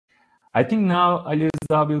I think now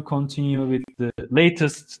Rıza will continue with the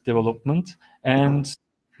latest development, and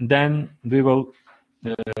then we will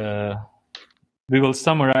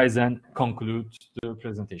summarize and conclude the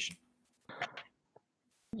presentation.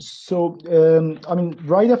 So, I mean,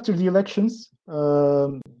 right after the elections,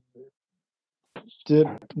 the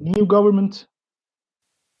new government,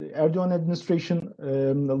 the Erdogan administration,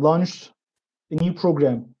 launched a new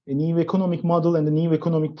program, a new economic model and a new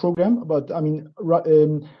economic program. But I mean,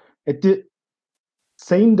 at the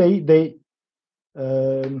same day, they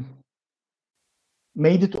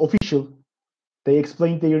made it official. They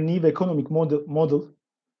explained their new economic model.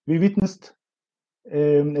 We witnessed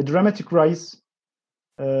a dramatic rise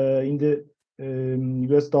in the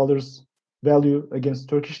US dollar's value against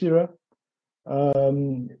Turkish lira.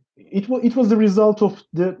 It was the result of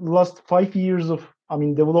the last 5 years of, I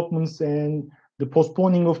mean, developments and the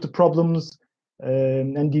postponing of the problems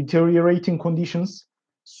and deteriorating conditions.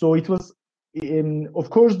 So it was, of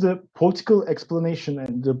course, the political explanation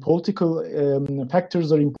and the political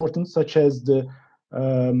factors are important, such as the,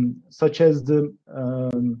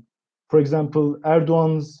 for example,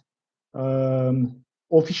 Erdogan's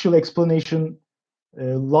official explanation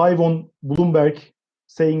live on Bloomberg,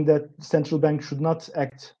 saying that the central bank should not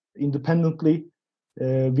act independently.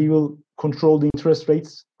 We will control the interest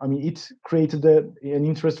rates. I mean, it created an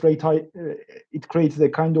interest rate high. It created a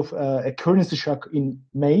kind of a currency shock in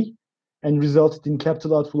May, and resulted in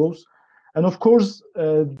capital outflows. And of course,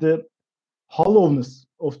 the hollowness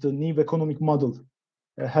of the new economic model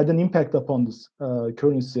had an impact upon this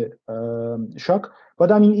currency shock.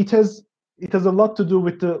 But I mean, it has a lot to do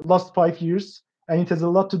with the last 5 years, and it has a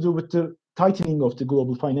lot to do with the tightening of the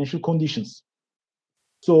global financial conditions.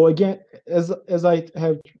 So again, as I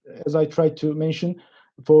tried to mention,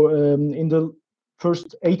 for in the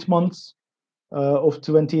first 8 months of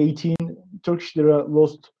 2018, Turkish lira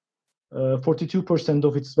lost 42%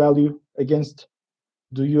 of its value against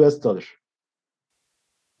the US dollar.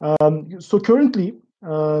 So currently,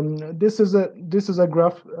 this is a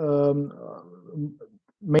graph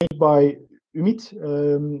made by Ümit.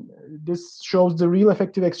 This shows the real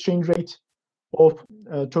effective exchange rate of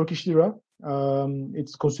Turkish lira.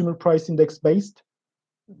 It's consumer price index based.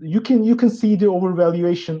 You can see the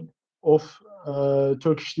overvaluation of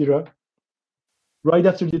Turkish lira right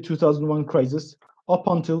after the 2001 crisis up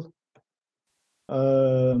until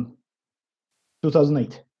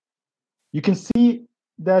 2008. You can see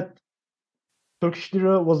that Turkish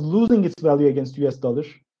lira was losing its value against US dollar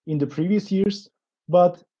in the previous years,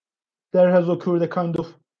 but there has occurred a kind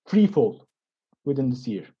of free fall within this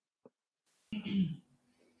year.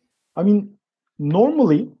 I mean,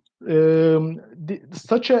 normally,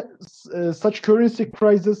 such currency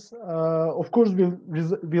crisis, of course,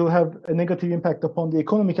 will have a negative impact upon the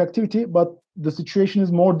economic activity, but the situation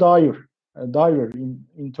is more dire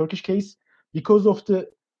in Turkish case because of the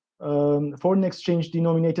foreign exchange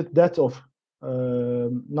denominated debt of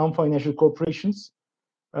non-financial corporations.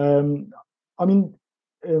 I mean,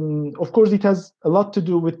 of course, it has a lot to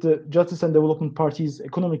do with the Justice and Development Party's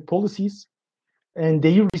economic policies and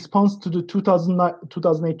their response to the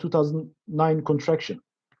 2008-2009 contraction.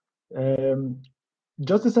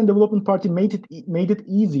 Justice and Development Party made it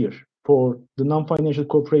easier for the non-financial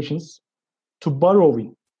corporations to borrow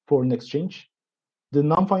in foreign exchange. The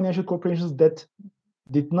non-financial corporations that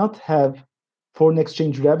did not have foreign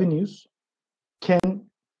exchange revenues can,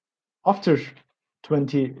 after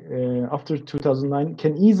 2009,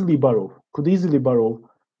 could easily borrow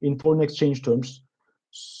in foreign exchange terms.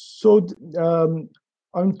 So,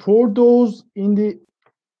 and for those in the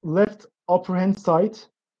left upper hand side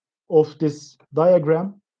of this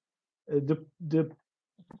diagram, the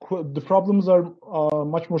problems are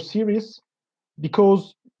much more serious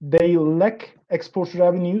because they lack export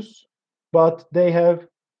revenues, but they have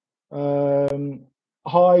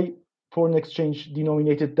high foreign exchange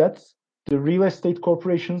denominated debts. The real estate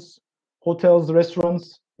corporations, hotels,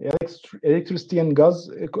 restaurants, electricity and gas,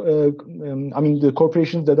 I mean the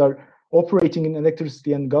corporations that are operating in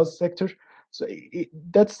electricity and gas sector. So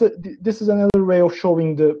this is another way of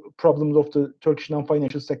showing the problems of the Turkish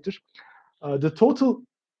non-financial sector. The total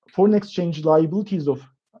foreign exchange liabilities of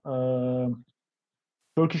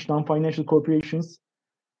Turkish non-financial corporations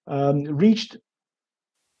reached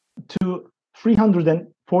to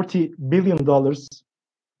 $340 billion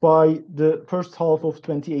by the first half of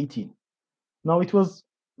 2018. Now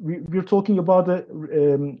we're talking about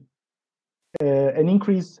an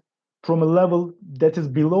increase from a level that is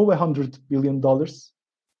below $100 billion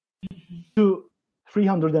to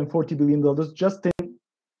 $340 billion just in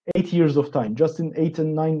 8 years of time, just in 8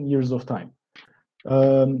 and 9 years of time.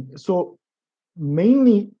 So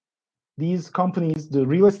mainly these companies, the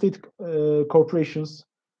real estate corporations,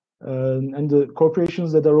 and the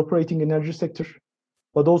corporations that are operating in energy sector,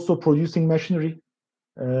 but also producing machinery,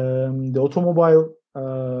 the automobile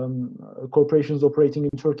corporations operating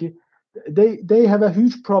in Turkey, they have a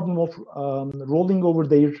huge problem of rolling over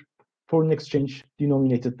their foreign exchange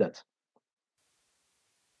denominated debt.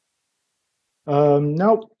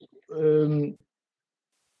 Now,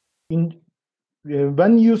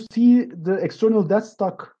 when you see the external debt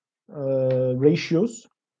stock ratios,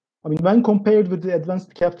 I mean, when compared with the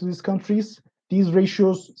advanced capitalist countries, these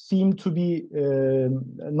ratios seem to be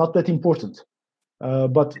not that important.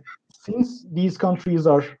 But since these countries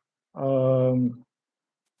are the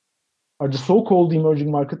so-called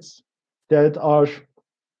emerging markets that are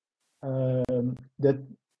that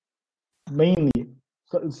mainly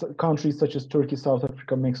countries such as Turkey, South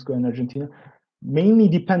Africa, Mexico, and Argentina, mainly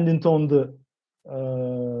dependent on the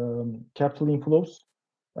capital inflows.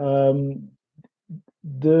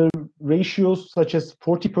 The ratios such as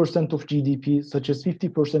 40% of GDP, such as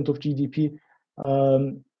 50% of GDP,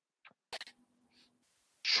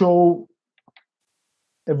 show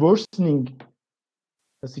a worsening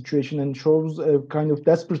situation and shows a kind of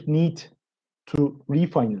desperate need to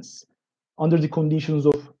refinance under the conditions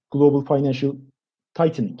of global financial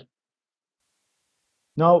tightening.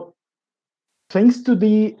 Now, thanks to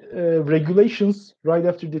the regulations right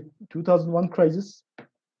after the 2001 crisis,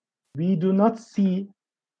 we do not see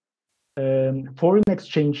foreign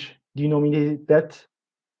exchange denominated debt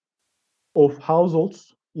of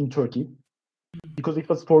households in Turkey because it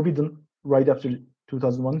was forbidden right after the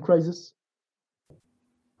 2001 crisis.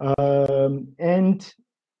 And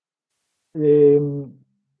the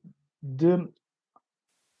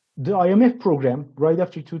IMF program right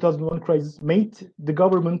after 2001 crisis made the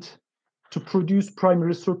government to produce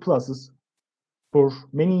primary surpluses for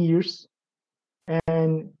many years,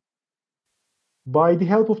 and by the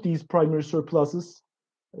help of these primary surpluses,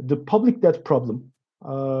 the public debt problem,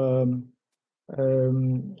 I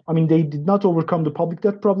mean, they did not overcome the public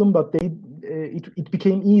debt problem, but it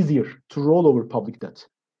became easier to roll over public debt.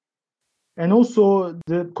 And also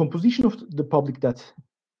the composition of the public debt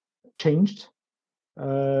changed.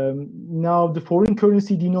 Now the foreign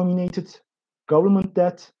currency denominated government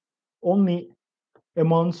debt only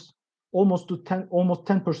amounts almost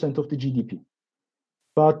 10% of the GDP.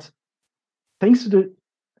 But thanks to the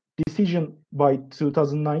decision by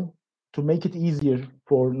 2009 to make it easier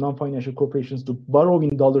for non-financial corporations to borrow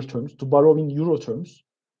in dollar terms, to borrow in euro terms,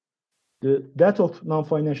 the debt of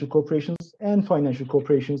non-financial corporations and financial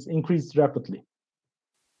corporations increased rapidly.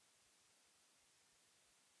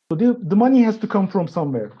 So the money has to come from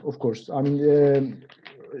somewhere, of course. I mean,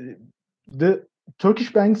 the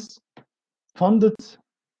Turkish banks funded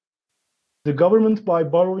the government by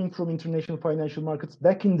borrowing from international financial markets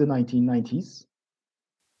back in the 1990s.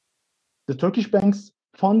 The Turkish banks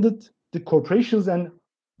funded the corporations and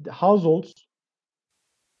the households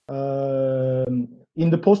in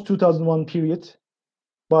the post-2001 period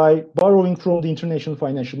by borrowing from the international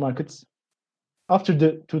financial markets after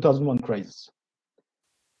the 2001 crisis.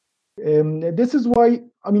 This is why,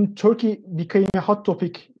 I mean, Turkey became a hot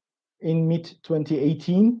topic in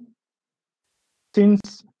mid-2018,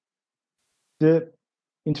 since the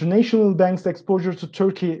international banks' exposure to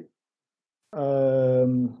Turkey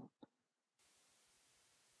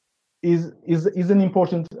is an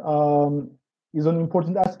important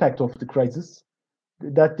aspect of the crisis.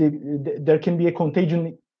 That there can be a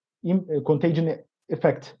contagion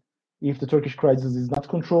effect if the Turkish crisis is not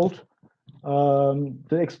controlled.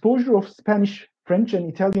 The exposure of Spanish, French, and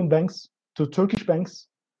Italian banks to Turkish banks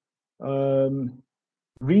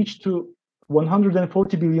reached to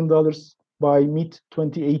 $140 billion by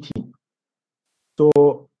mid-2018.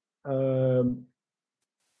 So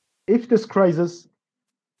if this crisis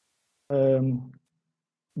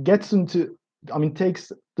gets into, I mean,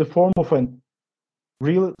 takes the form of a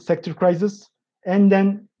real sector crisis and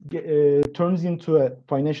then turns into a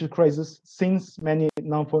financial crisis, since many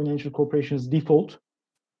non-financial corporations default,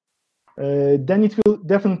 then it will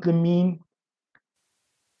definitely mean,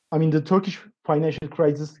 I mean, the Turkish financial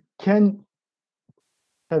crisis can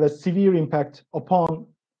have a severe impact upon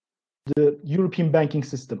the European banking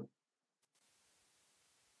system.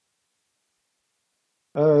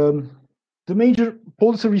 The major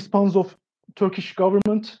policy response of Turkish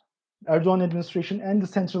government, Erdogan administration, and the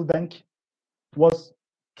central bank was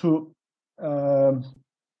to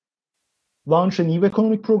launch a new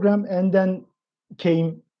economic program, and then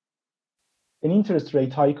came an interest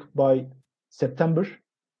rate hike by September,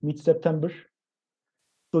 mid-September.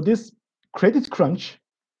 So this credit crunch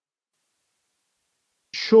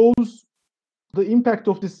shows the impact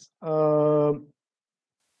of this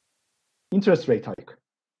interest rate hike.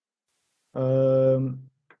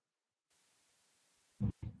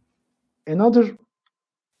 Another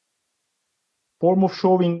form of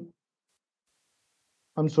showing,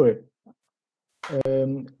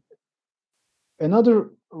 another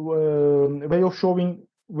way of showing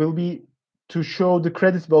will be to show the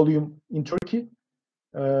credit volume in Turkey.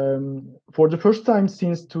 For the first time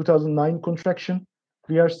since 2009 contraction,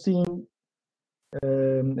 we are seeing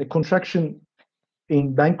a contraction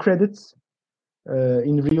in bank credits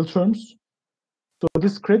in real terms. So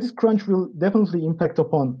this credit crunch will definitely impact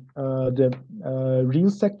upon the real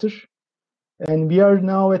sector. And we are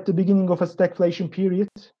now at the beginning of a stagflation period.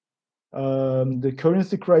 The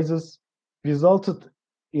currency crisis resulted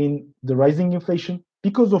in the rising inflation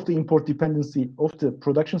because of the import dependency of the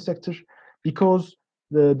production sector, because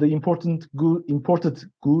the imported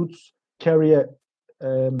goods carry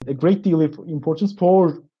a great deal of importance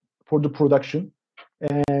for the production,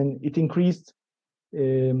 and it increased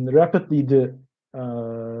rapidly the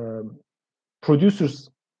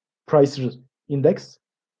producers' price index.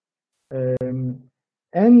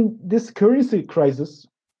 And this currency crisis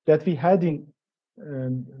that we had in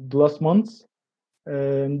the last months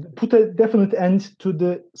put a definite end to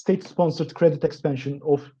the state-sponsored credit expansion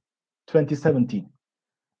of 2017.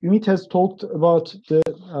 Ümit has talked about the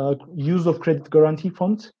use of credit guarantee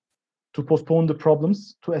fund to postpone the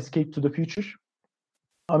problems, to escape to the future.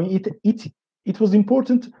 I mean, it was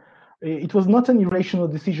important. It was not an irrational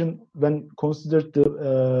decision when considered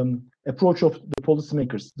the approach of the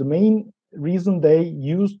policymakers. The main reason they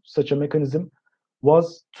used such a mechanism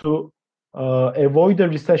was to avoid a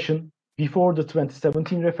recession before the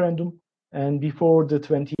 2017 referendum and before the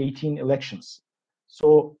 2018 elections.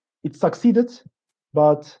 So it succeeded,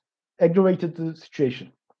 but aggravated the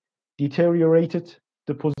situation, deteriorated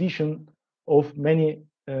the position of many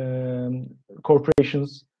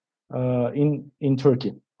corporations in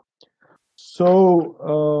Turkey.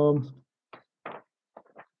 So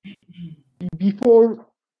before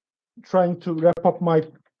trying to wrap up my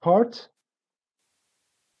part,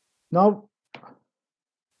 now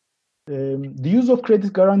the use of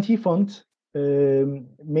credit guarantee fund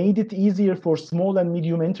made it easier for small and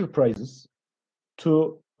medium enterprises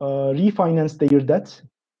to refinance their debt,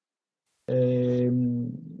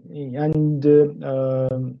 and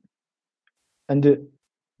the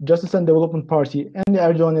Justice and Development Party and the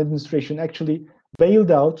Erdogan administration actually bailed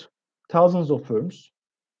out thousands of firms.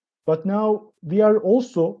 But now we are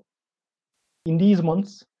also, in these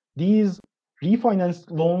months, these refinanced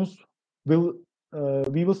loans will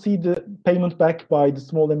we will see the payment back by the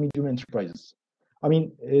small and medium enterprises. I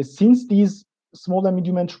mean, since these small and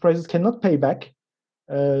medium enterprises cannot pay back,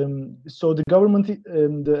 so the government,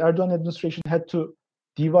 the Erdogan administration had to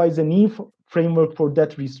devise a new framework for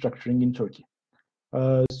debt restructuring in Turkey.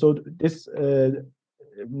 So this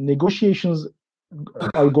negotiations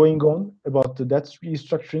are going on about the debt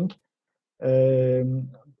restructuring,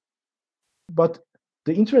 but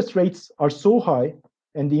the interest rates are so high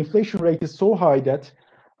and the inflation rate is so high that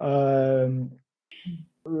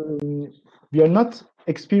we are not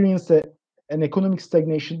experiencing an economic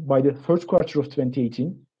stagnation by the first quarter of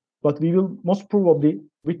 2018, but we will most probably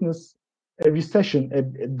witness a recession,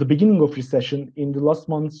 the beginning of recession in the last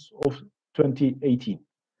months of 2018.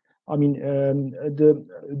 I mean, the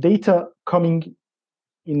data coming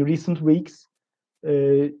in recent weeks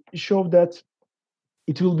show that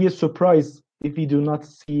it will be a surprise if we do not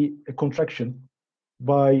see a contraction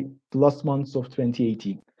by the last months of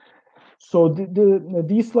 2018. So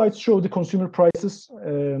these slides show the consumer prices,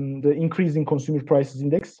 the increase in consumer prices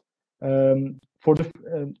index. For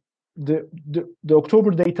the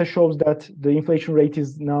October data shows that the inflation rate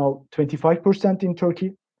is now 25% in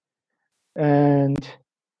Turkey, and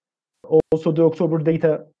also the October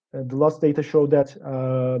data, the last data show that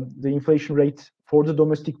the inflation rate for the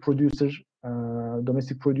domestic producers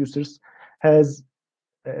has,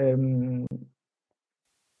 I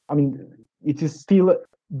mean, it is still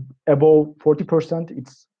above 40%.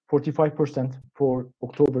 It's 45% for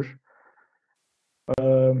October.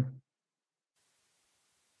 So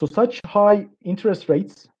such high interest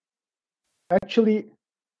rates actually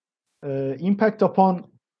impact upon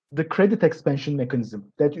the credit expansion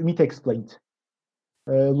mechanism that Ümit explained.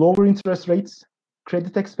 Lower interest rates,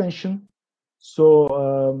 credit expansion,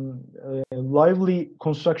 so lively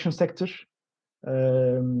construction sector,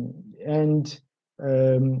 and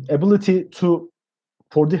ability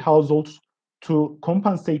for the households to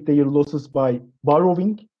compensate their losses by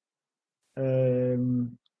borrowing.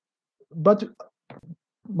 But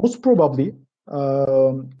most probably,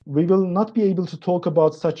 we will not be able to talk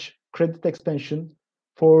about such credit expansion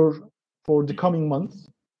for the coming months.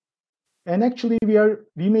 And actually,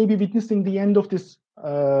 we may be witnessing the end of this.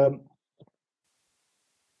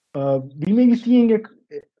 We may be seeing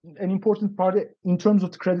an important part in terms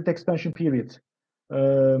of the credit expansion period.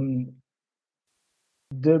 The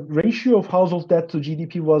ratio of household debt to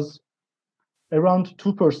GDP was around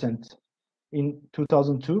 2% in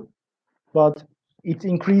 2002, but it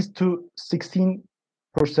increased to 16%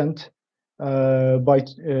 by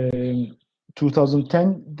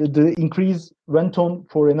 2010. The increase went on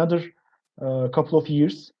for another couple of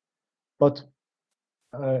years, but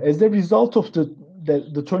as a result of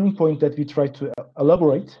the turning point that we try to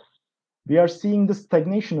elaborate, we are seeing the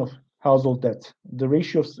stagnation of household debt, the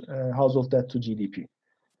ratio of household debt to GDP.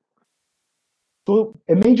 So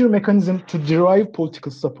a major mechanism to derive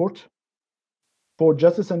political support for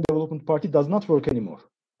Justice and Development Party does not work anymore.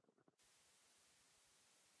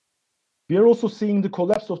 We are also seeing the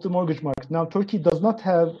collapse of the mortgage market. Now, Turkey does not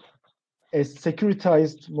have a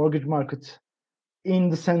securitized mortgage market in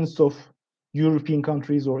the sense of European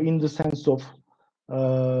countries or in the sense of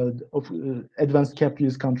advanced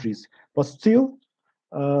capitalist countries, but still,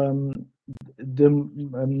 the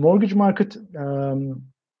mortgage market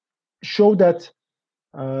showed that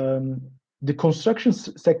the construction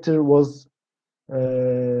sector was,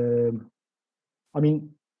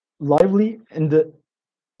 lively, and the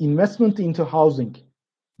investment into housing,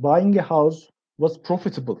 buying a house, was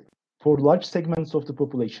profitable for large segments of the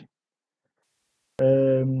population.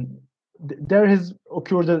 There has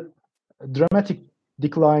occurred a dramatic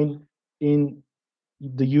decline in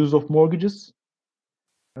the use of mortgages.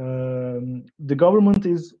 The government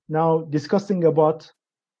is now discussing about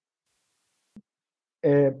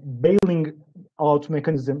a bailing out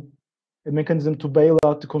mechanism, a mechanism to bail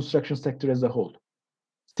out the construction sector as a whole.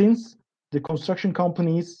 Since the construction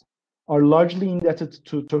companies are largely indebted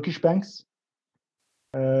to Turkish banks,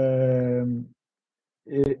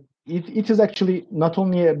 it is actually not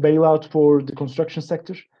only a bailout for the construction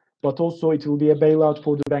sector, but also it will be a bailout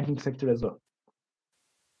for the banking sector as well.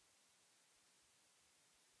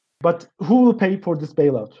 But who will pay for this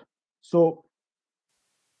bailout? So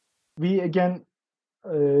we again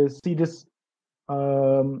see this,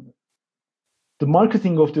 the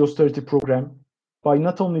marketing of the austerity program by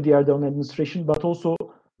not only the Erdogan administration, but also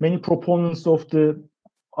many proponents of the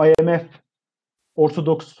IMF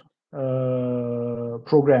orthodox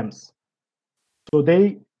programs. So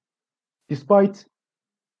they, despite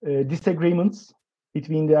disagreements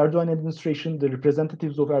between the Erdogan administration, the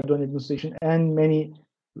representatives of Erdogan administration, and many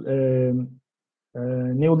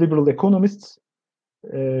neoliberal economists,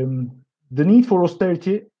 the need for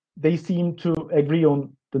austerity, they seem to agree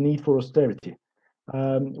on the need for austerity.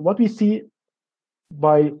 What we see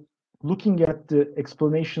by looking at the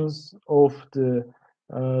explanations of the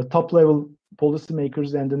top-level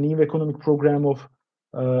policymakers and the new economic program of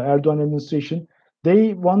Erdogan administration,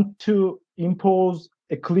 they want to impose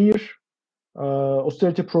a clear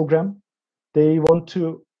austerity program. They want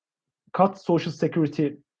to cut social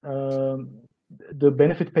security, the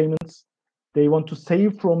benefit payments. They want to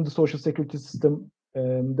save from the social security system.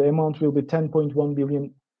 The amount will be 10.1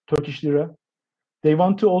 billion Turkish lira. They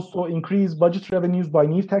want to also increase budget revenues by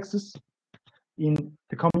new taxes in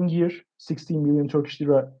the coming year, 16 billion Turkish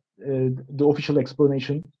lira, the official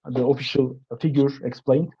explanation, the official figure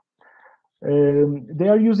explained. They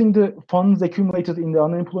are using the funds accumulated in the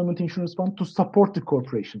unemployment insurance fund to support the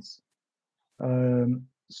corporations. They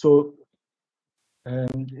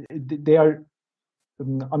are,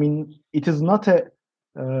 it is not a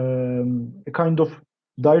kind of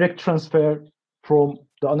direct transfer from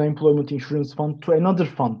the unemployment insurance fund to another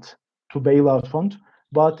fund, to bailout fund,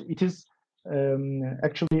 but it is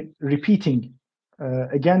actually repeating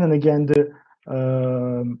again and again the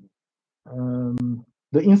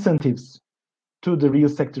incentives to the real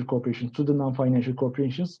sector corporations, to the non-financial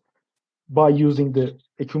corporations, by using the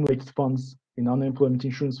accumulated funds in unemployment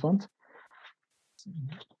insurance fund.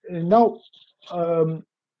 Now, in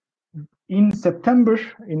mid-September,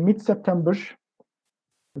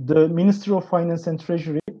 the Minister of Finance and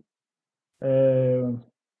Treasury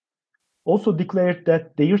also declared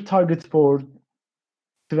that their target for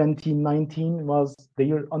 2019 was,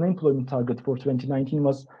 their unemployment target for 2019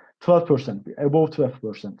 was 12%, above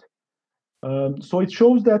 12%. So it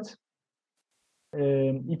shows that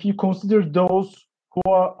if you consider those who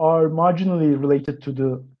are marginally related to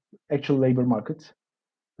the actual labor market,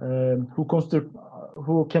 who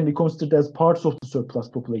can be considered as parts of the surplus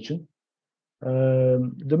population,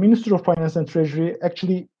 the Minister of Finance and Treasury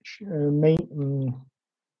actually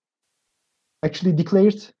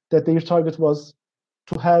declared that their target was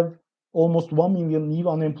to have almost 1 million new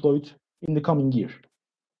unemployed in the coming year.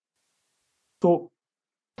 So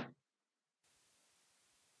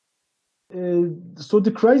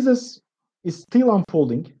the crisis is still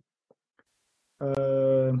unfolding.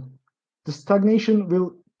 The stagnation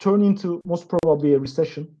will turn into most probably a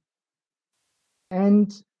recession.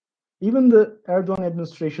 And even the Erdogan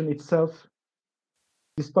administration itself,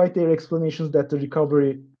 despite their explanations that the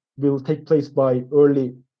recovery will take place by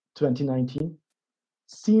early 2019,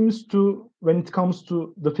 seems to, when it comes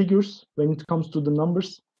to the figures, when it comes to the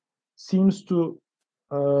numbers, seems to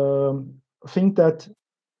think that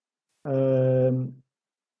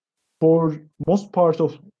for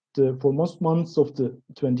most months of the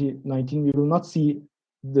 2019, we will not see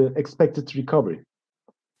the expected recovery.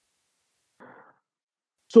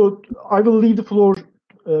 So I will leave the floor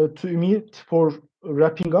to Ümit for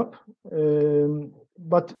wrapping up.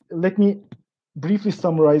 But let me briefly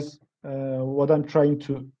summarize what I'm trying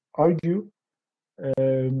to argue.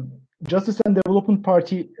 Justice and Development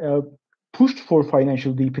Party pushed for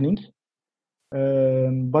financial deepening,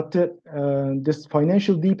 but this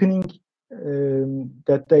financial deepening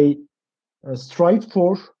that they strive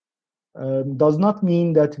for does not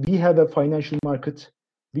mean that we have a financial market,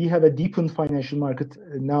 we have a deepened financial market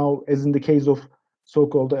now, as in the case of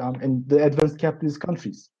so-called and the advanced capitalist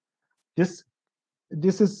countries. This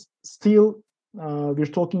is still we're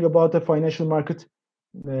talking about a financial market,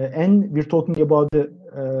 and we're talking about the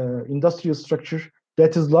industrial structure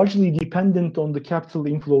that is largely dependent on the capital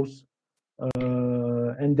inflows,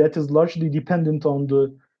 and that is largely dependent on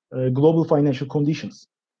the global financial conditions.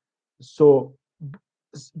 So,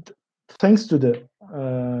 thanks to the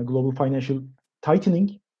global financial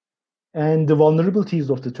tightening and the vulnerabilities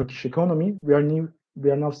of the Turkish economy, we are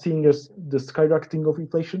now seeing the skyrocketing of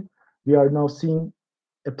inflation. We are now seeing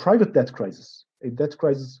a private debt crisis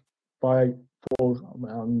by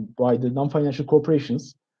the non-financial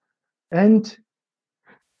corporations, and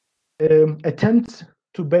attempts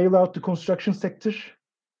to bail out the construction sector,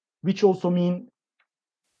 which also mean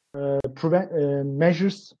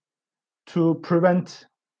measures to prevent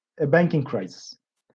a banking crisis.